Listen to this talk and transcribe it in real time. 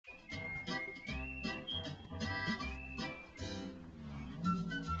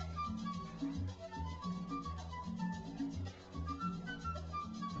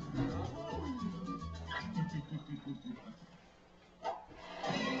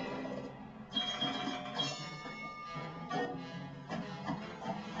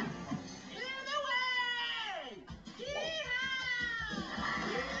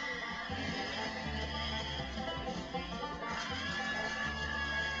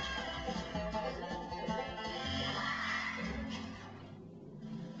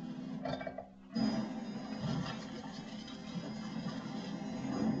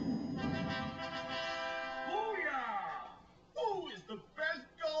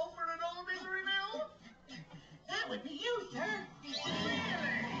Rooster? Really?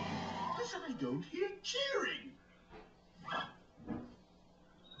 Listen, I don't hear cheering.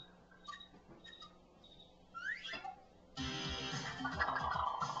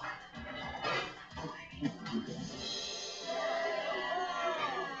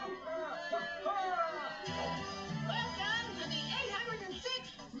 Welcome to the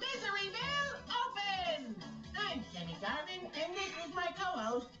 806th Miseryville Open! I'm Sammy Garvin, and this is my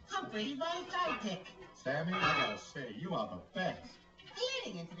co-host, Humphrey, my sidekick. Sammy, I gotta say, you are the best.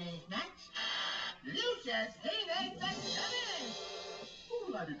 Leading in today's match, Lucius Hayden Seven. Who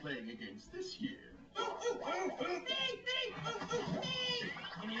will I be playing against this year?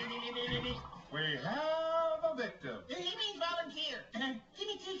 Me! We have a victim. He means volunteer. Give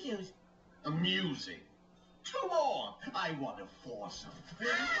me tissues. Amusing. Two more. I want to force him.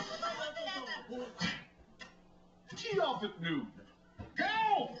 Tee off at noon.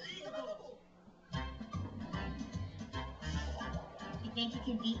 Go! You think you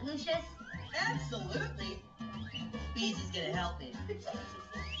can beat Lucius? Absolutely. Beezy's gonna help me.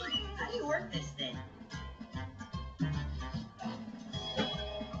 How do you work this thing?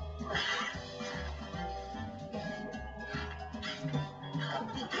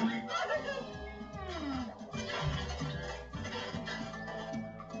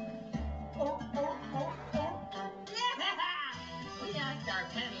 We asked our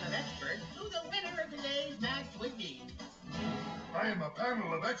panel of experts who the winner of today's match would be. I am a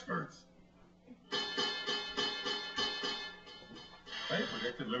panel of experts. They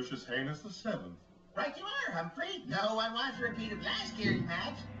predicted Lucius Haynes the 7th. Right you are, Humphrey. No one wants a repeat of last year's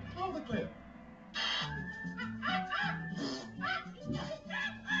match. Roll the clip.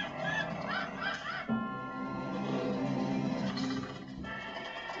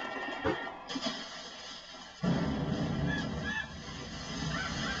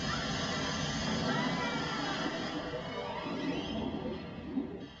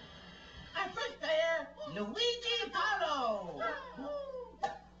 Our first player, Luigi Apollo.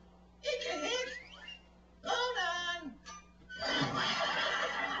 It's a hit. Hold on.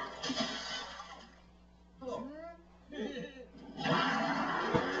 Oh.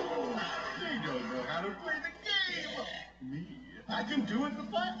 They don't know how to play the game. Me, I can do it with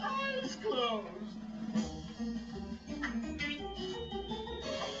my eyes closed.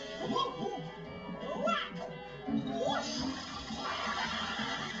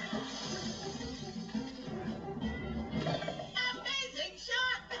 Amazing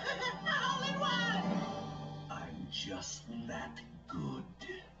shot. All in one. I'm just that good.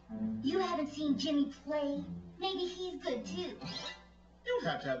 You haven't seen Jimmy play. Maybe he's good too. You'd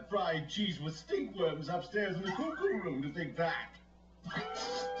have to have fried cheese with stinkworms upstairs in the cuckoo room to think that.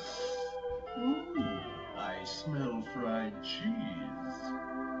 Ooh, I smell fried cheese.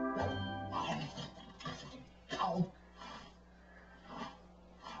 Ow.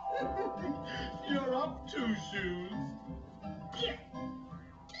 You're up, Two Shoes. Here.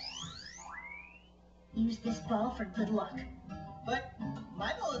 Use this ball for good luck. But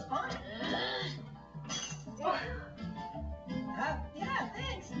my ball is fine. Yeah,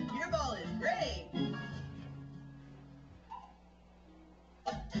 thanks. Your ball is great.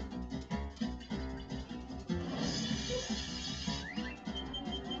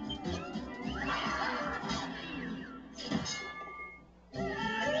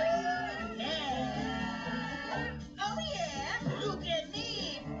 Oh yeah, look at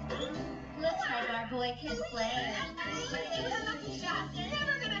me. Looks like our boy can play. Lucky shot.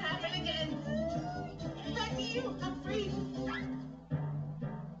 Never gonna happen again. Back to you, Humphrey.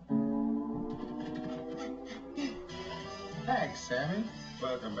 Thanks, Sammy.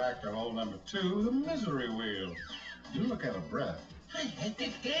 Welcome back to hole number 2, the misery wheel. You look out of breath. I hate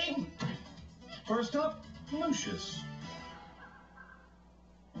this game. First up, Lucius.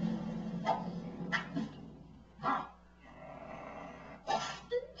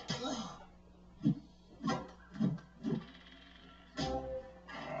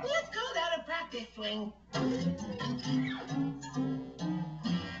 Let's call that a practice swing.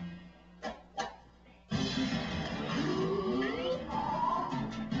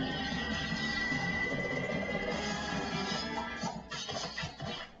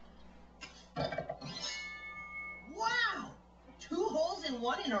 Wow! 2 holes in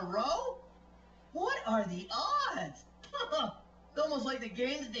 1 in a row? What are the odds? It's almost like the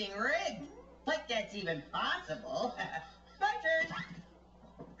game's being rigged. Like that's even possible. My turn.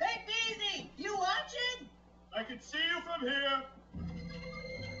 Hey, Beezy, you watching? I can see you from here.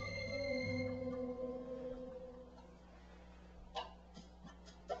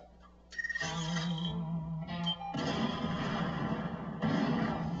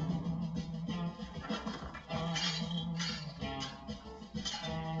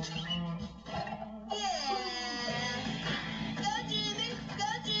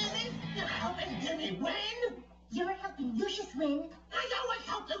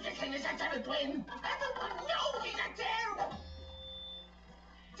 that type of twin. Everyone knows he's a terribly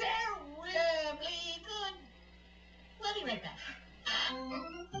good. We'll be right back.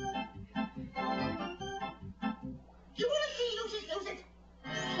 You want to see Lucius lose it?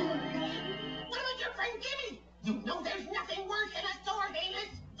 What about your friend Jimmy? You know there's nothing worse than a sore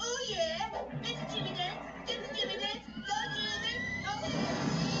Bayless. Oh, yeah. It's Jimmy Dance. It's Jimmy Dance. Go, Jimmy.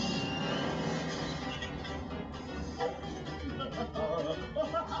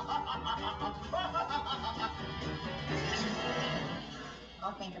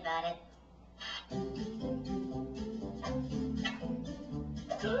 I'll think about it.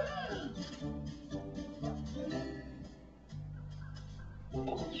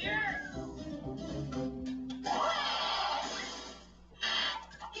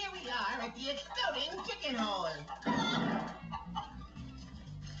 Here we are at the exploding chicken hole.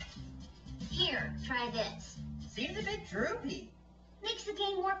 Here, try this. Seems a bit droopy. Makes the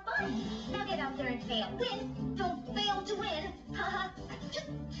game more fun. Now get out there and fail. Win. Don't fail to win. Haha. Just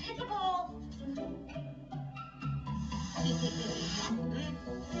hit the ball.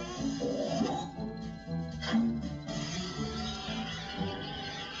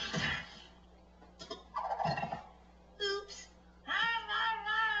 Oops.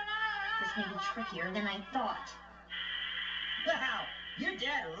 This may be trickier than I thought. Wow, your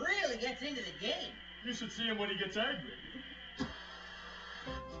dad really gets into the game. You should see him when he gets angry.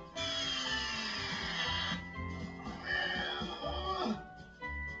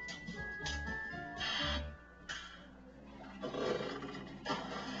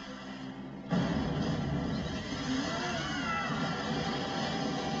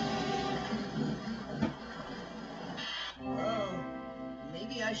 Oh,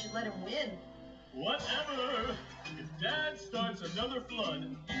 maybe I should let him win. Whatever. If Dad starts another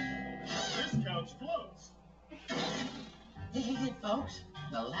flood, this couch floats. This is it, folks.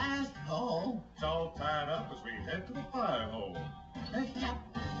 The last hole. It's all tied up as we head to the fire hole. First up,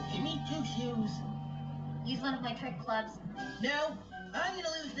 Jimmy Two Shoes. Use one of my trick clubs. No, I'm gonna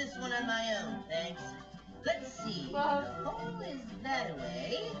lose this one on my own, thanks. Let's see. The hole is that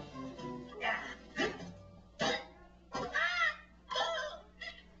way.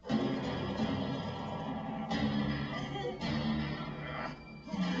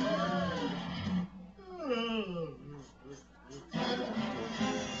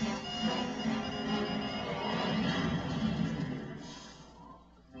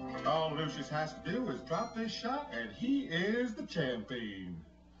 All Lucius has to do is drop this shot, and he is the champion.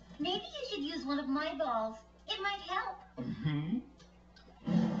 Maybe you should use one of my balls. It might help. Mm-hmm.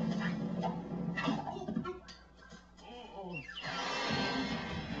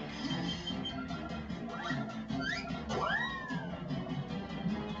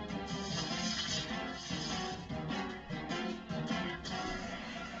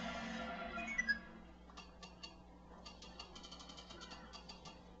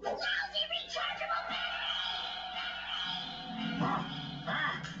 Lousy rechargeable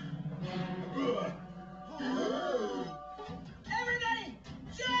Everybody,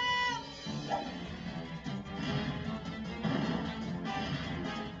 jump!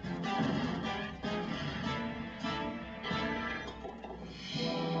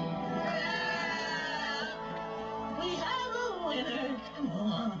 We have a winner.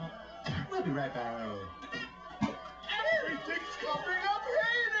 We'll be right back. Everything's coming up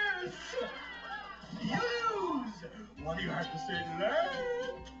heinous! You lose! What do you have to say to that?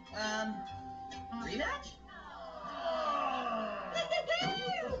 Rematch?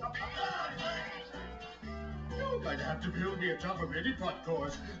 You're going to have to build me a tougher mini putt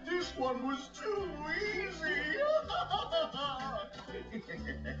course. This one was too easy.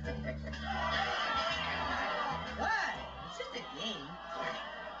 Why? It's just a game.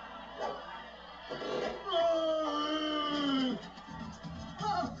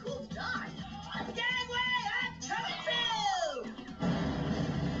 Oh, cool dodge. Gangway, I'm coming through!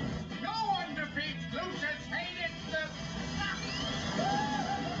 No one defeats Lucius Hayden.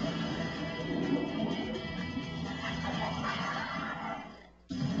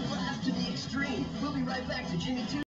 Laugh to the extreme. We'll be right back to Jimmy 2.